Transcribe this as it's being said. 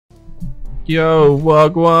Yo,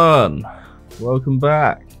 Wagwan! Welcome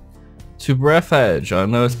back to Breathedge. I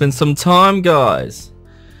know it's been some time, guys.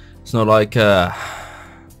 It's not like I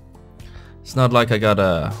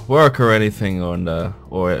gotta work or anything, or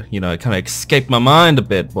you know, kind of escape my mind a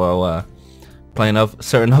bit while playing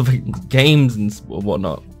certain other games and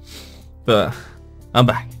whatnot. But I'm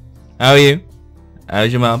back. How are you?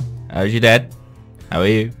 How's your mom? How's your dad? How are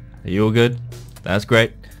you? Are you all good? That's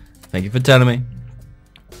great. Thank you for telling me.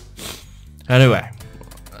 Anyway,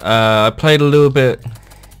 I played a little bit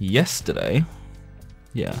yesterday.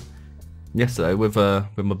 Yeah, yesterday with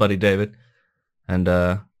my buddy David, and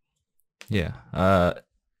yeah, I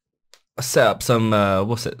set up some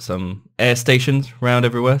some air stations around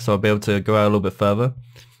everywhere, so I'll be able to go out a little bit further.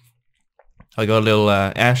 I got a little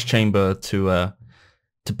ash chamber to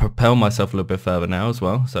propel myself a little bit further now as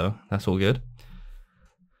well, so that's all good.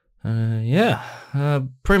 Yeah,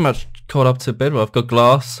 pretty much caught up to a bit. Well, I've got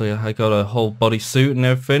glass, so I got a whole body suit and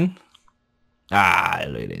everything. Ah,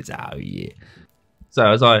 look at this. Oh yeah. So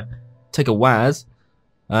as I take a waz,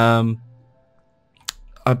 I've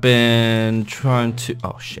been trying to.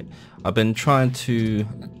 Oh shit! I've been trying to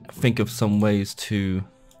think of some ways to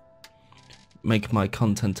make my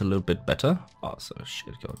content a little bit better. Oh, so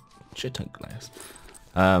shit, got shit ton glass.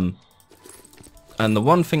 And the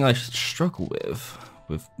one thing I struggle with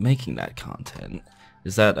making that content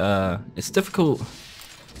is that it's difficult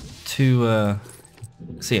to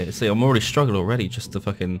see I'm already struggling already just to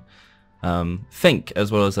fucking think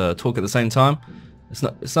as well as talk at the same time. It's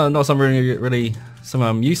not something really something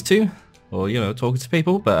I'm used to, or you know, talking to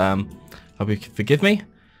people, but hope you can forgive me.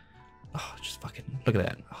 Oh, just fucking look at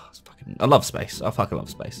that. Oh, it's fucking, I love space. I fucking love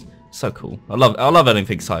space. It's so cool. I love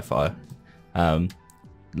anything sci-fi. A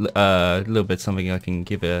little bit something I can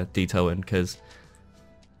give a detail in, because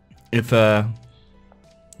if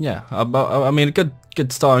yeah, I mean, a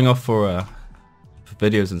good starting off for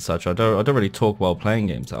videos and such. I don't really talk while playing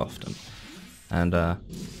games often, and I'm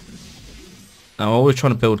always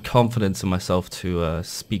trying to build confidence in myself to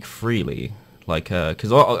speak freely, like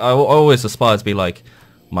because I always aspire to be like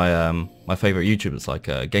my favorite YouTubers, like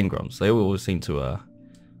Game Grumps. They always seem to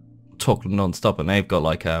talk non-stop, and they've got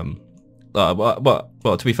like well,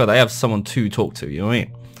 to be fair, they have someone to talk to, you know what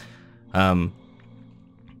I mean?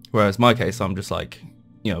 Whereas my case, I'm just like,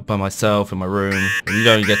 you know, by myself in my room, and you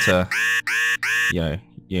don't get to, you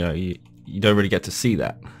don't really get to see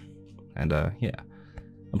that, and yeah.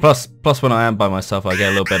 And plus when I am by myself, I get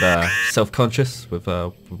a little bit self-conscious with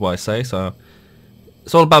what I say. So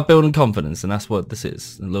it's all about building confidence, and that's what this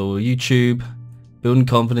is. A little YouTube building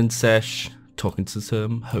confidence sesh, talking to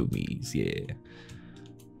some homies. Yeah.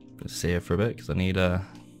 Let's see here for a bit, because I need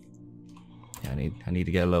yeah, I need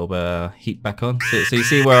to get a little bit of heat back on. So you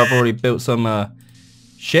see where I've already built some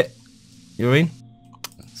shit. You know what I mean?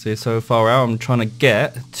 See, so far out, I'm trying to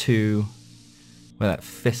get to where that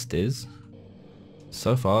fist is.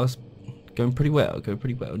 So far, it's going pretty well. Going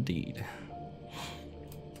pretty well indeed.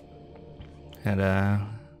 And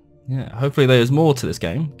yeah, hopefully there's more to this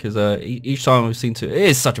game, because each time we've seen it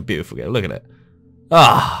is such a beautiful game. Look at it.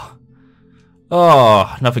 Ah.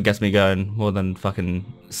 Oh, nothing gets me going more than fucking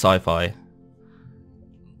sci-fi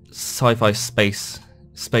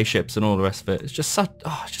spaceships and all the rest of it. It's just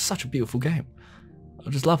such a beautiful game. I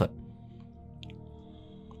just love it. There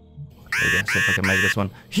we go. See if I can make this one.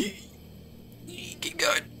 Keep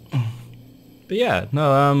going. But yeah, no.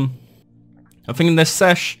 I'm thinking this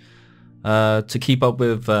sesh to keep up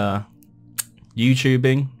with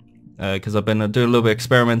YouTubing, because I've been doing a little bit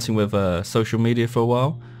experimenting with social media for a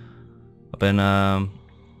while. I've been I'm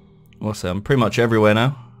pretty much everywhere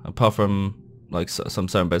now, apart from like some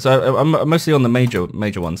certain bits. I'm mostly on the major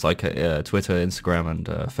ones, like Twitter, Instagram, and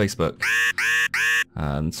Facebook,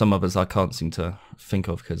 and some others I can't seem to think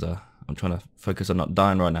of because I'm trying to focus on not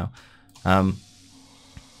dying right now.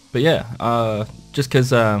 But yeah, just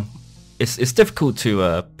because it's difficult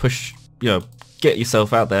to push, you know, get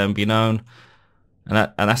yourself out there and be known, and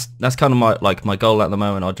that's kind of my goal at the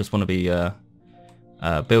moment. I just want to be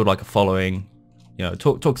build like a following, you know,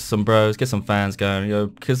 talk to some bros, get some fans going, you know,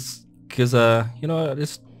 because you know,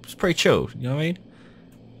 it's pretty chill, you know what I mean?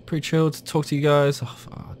 Pretty chill to talk to you guys. Oh,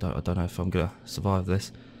 I don't know if I'm gonna survive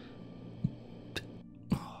this.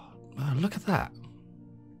 Oh, look at that.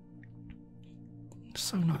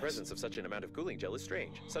 So nice. The presence of such an amount of cooling gel is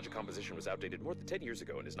strange. Such a composition was outdated more than 10 years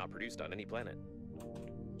ago and is not produced on any planet.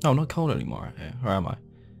 Oh, I'm not cold anymore right here. Or am I?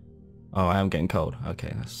 Oh, I am getting cold.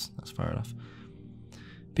 Okay, that's fair enough.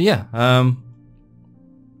 But yeah,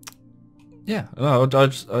 yeah. No,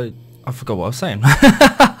 I forgot what I was saying.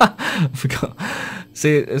 I forgot.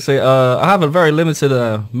 See, I have a very limited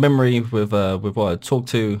memory with what I talk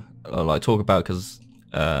to like talk about because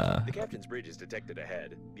The captain's bridge is detected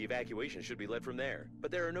ahead. The evacuation should be led from there,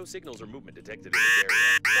 but there are no signals or movement detected in this area.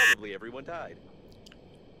 Probably everyone died.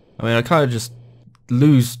 I mean, I kind of just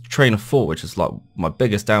lose train of thought, which is like my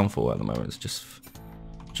biggest downfall at the moment. It's just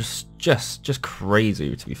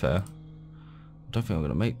crazy, to be fair. I don't think I'm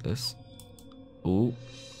gonna make this. Ooh,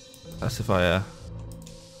 that's if I.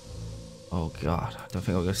 Oh god, I don't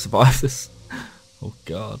think I'm gonna survive this. Oh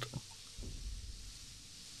god.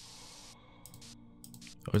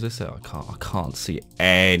 Or is this it? I can't see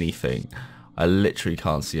anything. I literally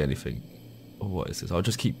can't see anything. Oh, what is this? I'll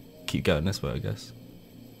just keep going this way, I guess.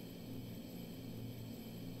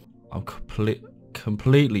 I'm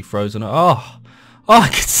completely frozen. Oh, I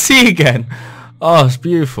can see again. Oh, it's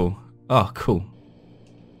beautiful. Oh, cool.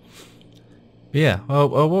 Yeah. Well,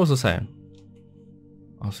 what was I saying?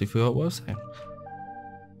 I honestly forgot what I was saying.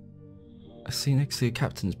 I see next to the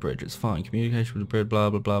captain's bridge. It's fine. Communication with the bridge.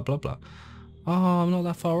 Blah blah blah blah blah. Oh, I'm not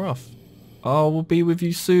that far off. Oh, we'll be with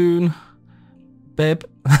you soon, babe.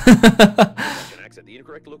 At the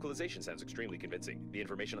incorrect localization sounds extremely convincing. The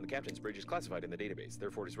information on the captain's bridge is classified in the database.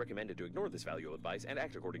 Therefore, it is recommended to ignore this valuable advice and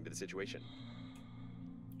act according to the situation.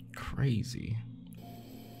 Crazy.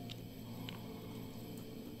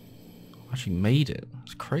 I actually made it.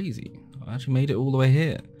 It's crazy. I actually made it all the way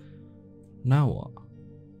here. Now what?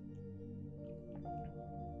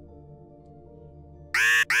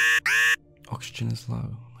 Oxygen is low.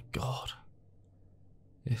 Oh my god.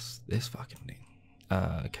 This fucking thing.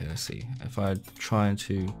 Okay, let's see. If I try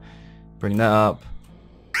to bring that up,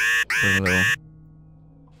 bring a little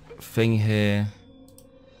thing here,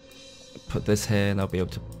 put this here, and I'll be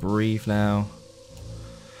able to breathe now.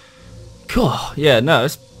 Cool. Yeah, no,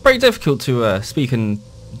 it's pretty difficult to speak and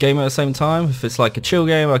game at the same time. If it's like a chill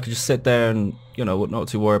game, I could just sit there and, you know, not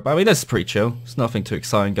too worried about. I mean, this is pretty chill. There's nothing too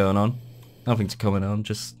exciting going on. Nothing to comment on.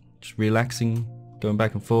 Just relaxing, going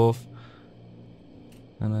back and forth.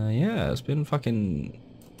 And yeah, it's been fucking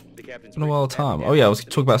been a wild time. Oh yeah, I was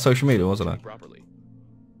talking about social media, wasn't I?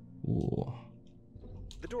 Ooh.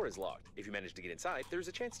 The door is locked. If you manage to get inside, there's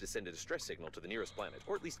a chance to send a distress signal to the nearest planet,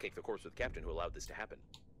 or at least cake the course with the captain who allowed this to happen.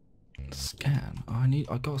 Scan. Oh, I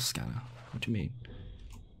got a scanner. What do you mean?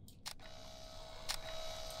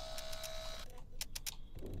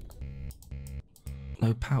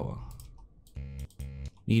 No power.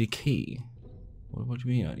 Need a key. What do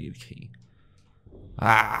you mean I need a key?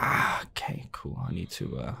 Ah, okay, cool. I need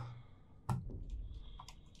to,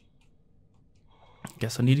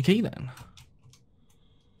 guess I need a key then.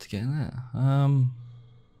 To get in there. I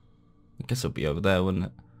guess it'll be over there, wouldn't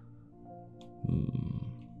it?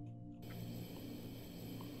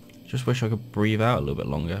 Just wish I could breathe out a little bit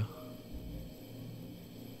longer.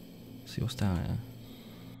 See what's down here.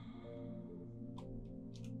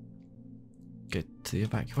 Get to the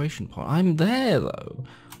evacuation point. I'm there, though.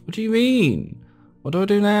 What do you mean? What do I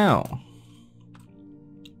do now?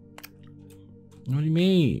 What do you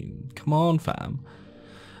mean? Come on, fam.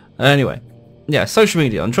 Anyway, yeah, social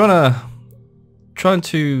media. I'm trying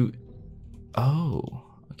to. Oh,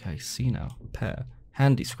 okay. See now. Repair.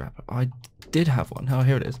 Handy scrapper. I did have one. Oh,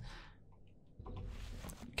 here it is.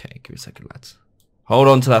 Okay, give me a second, lads. Hold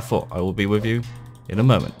on to that thought. I will be with you in a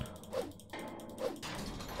moment.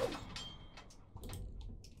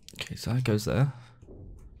 Okay, so that goes there.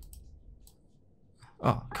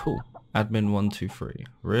 Oh, cool. Admin 123.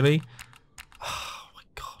 Really? Oh my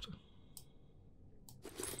god.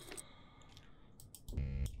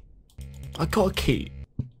 I got a key.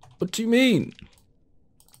 What do you mean?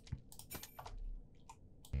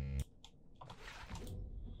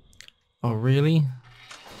 Oh, really?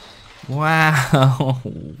 Wow.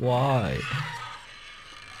 Why?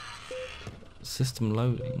 System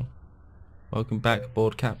loading. Welcome back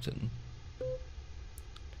aboard, Captain.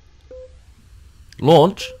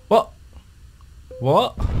 Launch? What?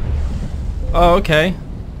 What? Oh, okay.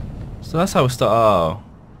 So that's how we start. Oh.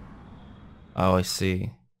 Oh, I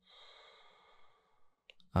see.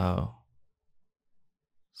 Oh.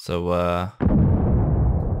 So,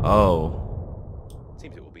 oh.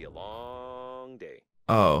 Seems it will be a long day.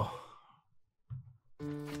 Oh.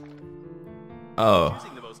 Oh.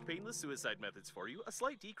 Using the most painless suicide methods for you, a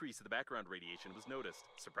slight decrease in the background radiation was noticed.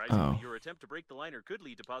 Surprisingly, your attempt to break the liner could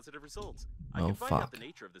lead to positive results. I can find out the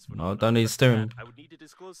nature of this phenomenon. No, don't need steering. I would need to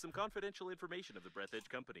disclose some confidential information of the Breathedge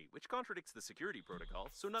company, which contradicts the security protocol,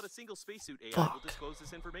 so not a single spacesuit AI will disclose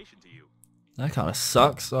this information to you. That kind of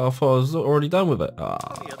sucks. I thought I was already done with it.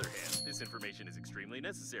 On the other hand, this information is extremely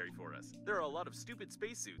necessary for us. There are a lot of stupid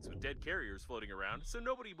spacesuits with dead carriers floating around, so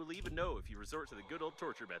nobody will even know if you resort to the good old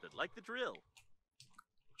torture method, like the drill.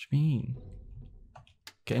 What do you mean?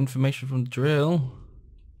 Get information from the drill?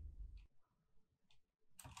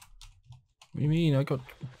 What do you mean? I got...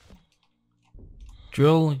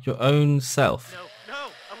 Drill your own self. No,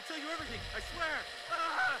 I will tell you everything, I swear!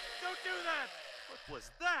 Ah, don't do that! What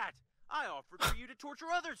was that? I offered for you to torture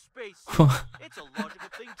other space. It's a logical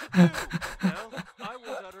thing to do. Well, I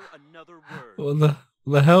won't utter another word. What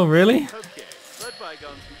the hell, really? Okay, let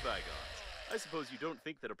bygones be bygones. I suppose you don't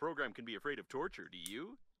think that a program can be afraid of torture, do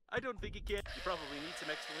you? I don't think it can. You probably need some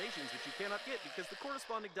explanations which you cannot get because the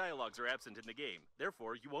corresponding dialogues are absent in the game.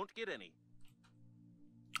 Therefore, you won't get any.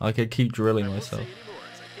 I could keep drilling I won't myself. say any more,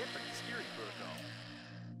 as I can't break the security protocol.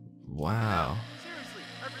 Wow. Seriously,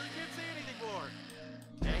 I really can't say anything more.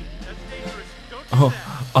 Hey, that's dangerous. Don't do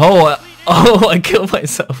that. I killed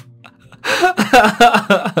myself.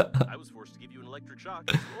 I was forced to give you an electric shock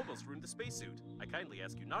as you almost ruined the spacesuit. I kindly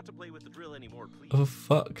ask you not to play with the drill anymore, please. For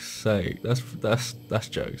fuck's sake, that's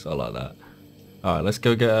jokes. I like that. All right, let's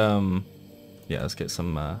go get yeah, let's get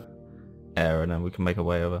some air and then we can make our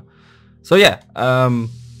way over. So yeah, I'm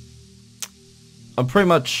pretty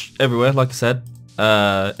much everywhere, like I said,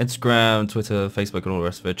 Instagram, Twitter, Facebook, and all the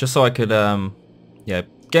rest of it, just so I could yeah,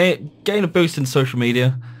 gain a boost in social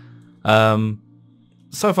media.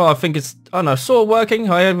 So far I think it's, I don't know, sort of working.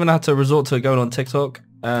 I even had to resort to going on TikTok,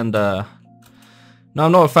 and no,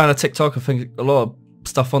 I'm not a fan of TikTok. I think a lot of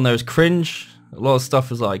stuff on there is cringe. A lot of stuff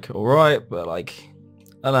is like alright, but like,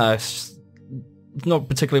 I don't know, it's not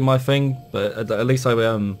particularly my thing. But at least I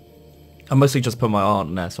mostly just put my art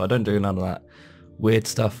in there, so I don't do none of that weird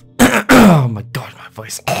stuff. Oh my god, my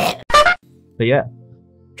voice. But yeah,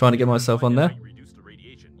 trying to get myself on there. Reduce the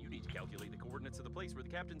radiation. You need to calculate the coordinates of the place where the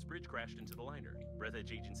captain's bridge crashed into the liner.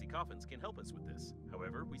 Breathedge agency coffins can help us with this.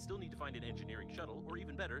 However, we still need to find an engineering shuttle, or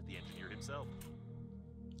even better, the engineer himself.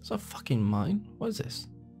 It's a fucking mine. What is this?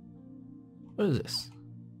 What is this?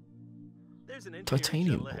 There's an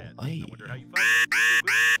Titanium. ahead. Aye. I wonder how you find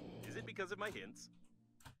it. Is it because of my hints?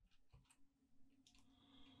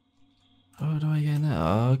 How do I get in there?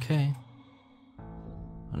 Oh, okay.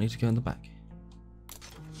 I need to go in the back.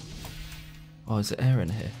 Oh, is there air in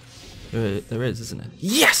here? There is, isn't it?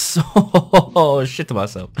 Yes! Oh, shit to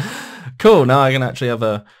myself. Cool, now I can actually have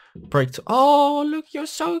a break to... Oh, look, you're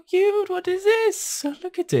so cute. What is this?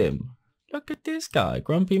 Look at him. Look at this guy,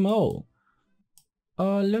 Grumpy Mole.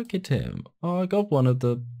 Oh, look at him. Oh, I got one of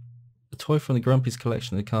the toy from the Grumpy's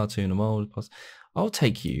collection, the cartoon. I'll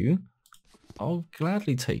take you. I'll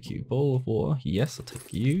gladly take you. Bowl of water. Yes, I'll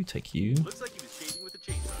take you. Take you. Looks like he was shaving with a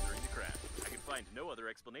chainsaw during the crash. I can find no other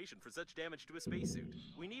explanation for such damage to a spacesuit.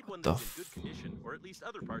 We need one that's in good condition, or at least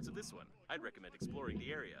other parts of this one. I'd recommend exploring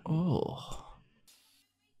the area. Oh.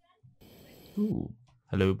 Ooh.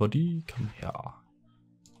 Hello, buddy. Come here.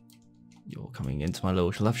 You're coming into my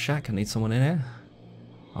little love shack. I need someone in here.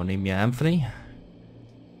 I'll name you Anthony.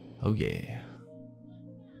 Oh, yeah.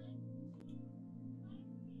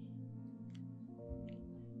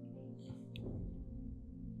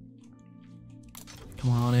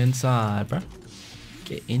 Come on inside, bro.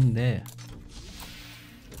 Get in there.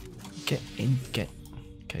 Get in. Get.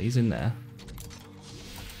 Okay, he's in there.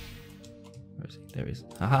 Where is he? There he is.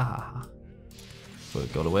 Ha ha ha ha. Thought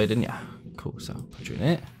it got away, didn't ya? Cool, so put you in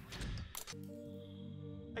it.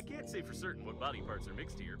 I can't say for certain what body parts are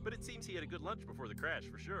mixed here, but it seems he had a good lunch before the crash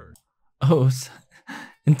for sure. Oh, it's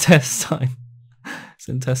intestine. It's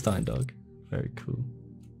intestine dog. Very cool.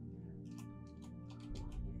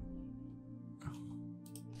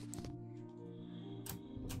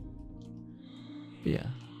 But yeah.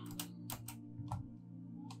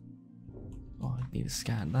 Oh, I need to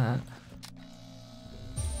scan that.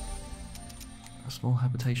 A small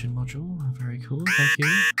habitation module. Very cool. Thank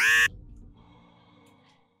you.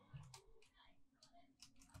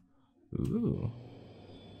 Ooh.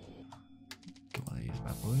 Got one of these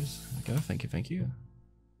bad boys. There we go. Thank you. Thank you.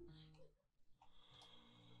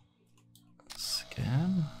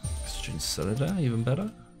 Scan. Oxygen cylinder. Even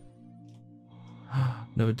better.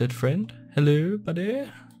 Another dead friend. Hello, buddy.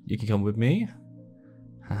 You can come with me.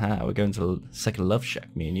 Haha, we're going to the second love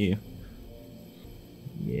shack, me and you.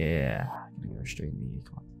 Yeah. I'm gonna go straight in the...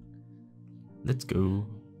 Come on. Let's go.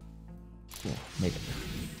 Yeah, made it.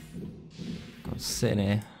 Go sit in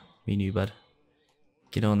here. Me and you, bud.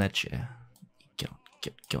 Get on that chair. Get on.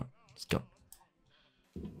 Get on. Let's go.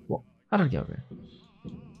 What? How did I get over here?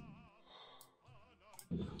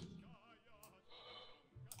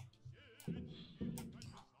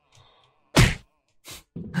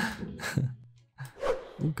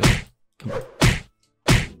 Oh god. Come on.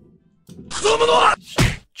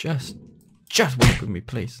 Just walk with me,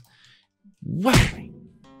 please. Walk with me.